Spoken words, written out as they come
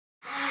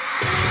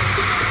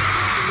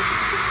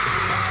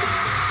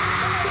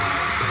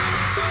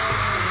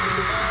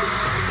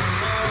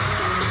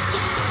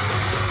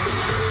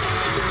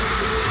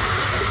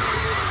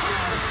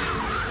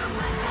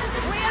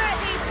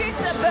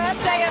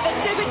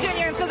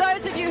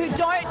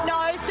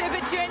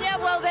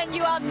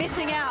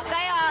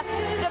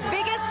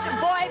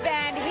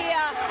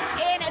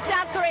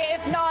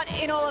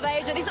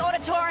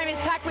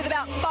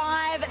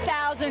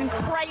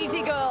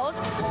crazy girls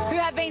who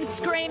have been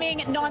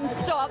screaming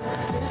non-stop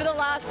for the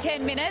last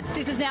 10 minutes.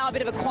 This is now a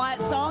bit of a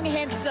quiet song,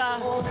 hence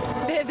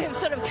they've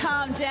sort of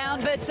calmed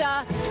down, but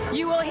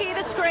you will hear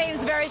the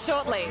screams very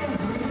shortly.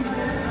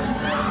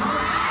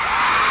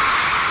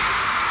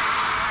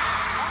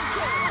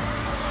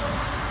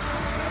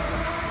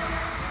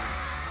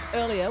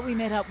 Earlier, we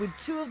met up with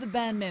two of the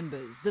band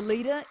members, the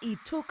leader,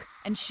 Leeteuk,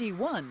 and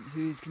Siwon,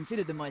 who's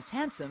considered the most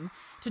handsome,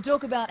 to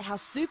talk about how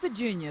Super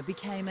Junior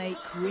became a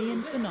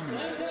Korean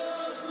phenomenon.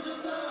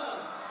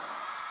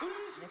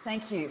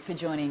 Thank you for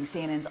joining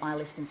CNN's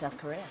iList in South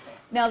Korea.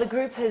 Now, the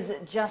group has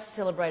just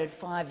celebrated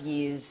 5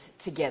 years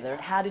together.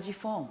 How did you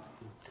form?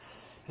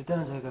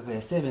 일단은 저희가 그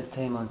SM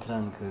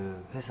엔터테인먼트라는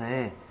그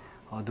회사에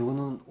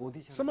누구는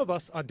오디션. Some of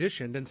us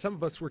auditioned and some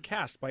of us were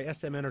cast by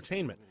SM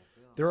Entertainment.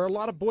 There are a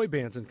lot of boy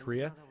bands in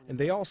Korea, and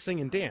they all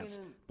sing and dance,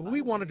 but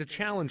we wanted to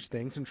challenge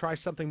things and try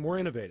something more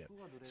innovative.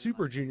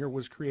 Super Junior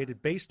was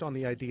created based on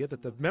the idea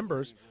that the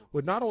members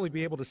would not only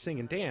be able to sing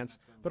and dance,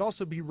 but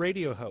also be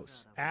radio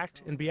hosts,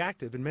 act, and be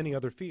active in many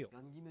other fields.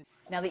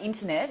 Now, the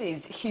internet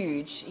is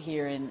huge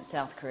here in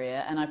South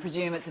Korea, and I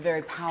presume it's a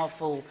very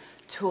powerful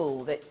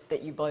tool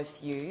that you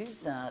both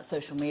use,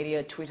 social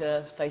media,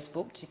 Twitter,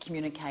 Facebook, to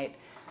communicate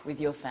with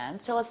your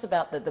fans. Tell us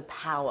about the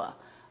power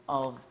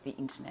of the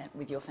internet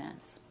with your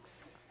fans.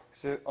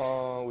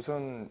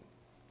 우선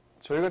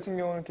저희 같은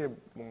경우는 이렇게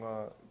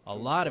뭔가 A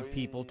lot of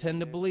people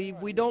tend to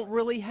believe we don't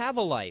really have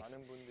a life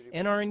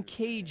and are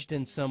encaged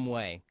in some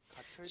way.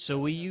 So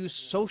we use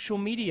social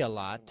media a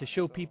lot to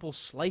show people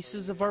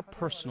slices of our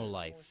personal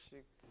life.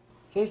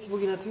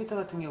 페이스북이나 트위터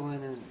같은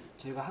경우에는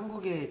저희가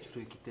한국에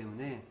주로 있기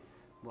때문에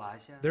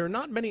There are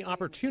not many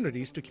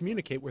opportunities to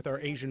communicate with our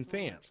Asian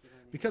fans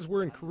because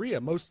we're in Korea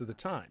most of the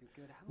time.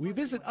 We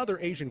visit other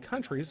Asian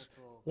countries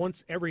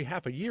once every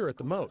half a year at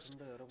the most.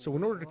 So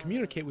in order to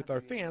communicate with our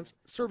fans,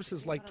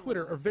 services like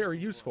Twitter are very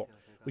useful.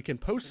 We can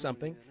post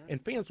something and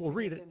fans will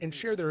read it and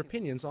share their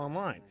opinions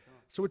online.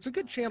 So it's a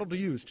good channel to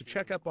use to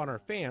check up on our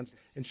fans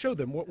and show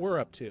them what we're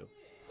up to.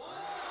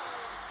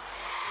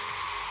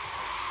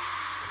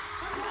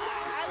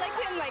 I like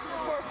him like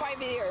 4 or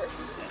 5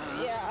 years.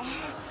 Yeah.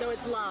 So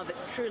it's love,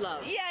 it's true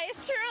love. Yeah,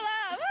 it's true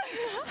love.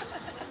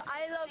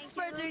 I love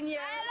Super Junior.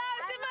 I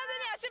love Super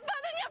Junior. Super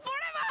Junior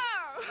forever.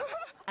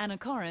 Anna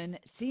Corin,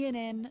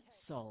 CNN,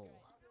 Seoul.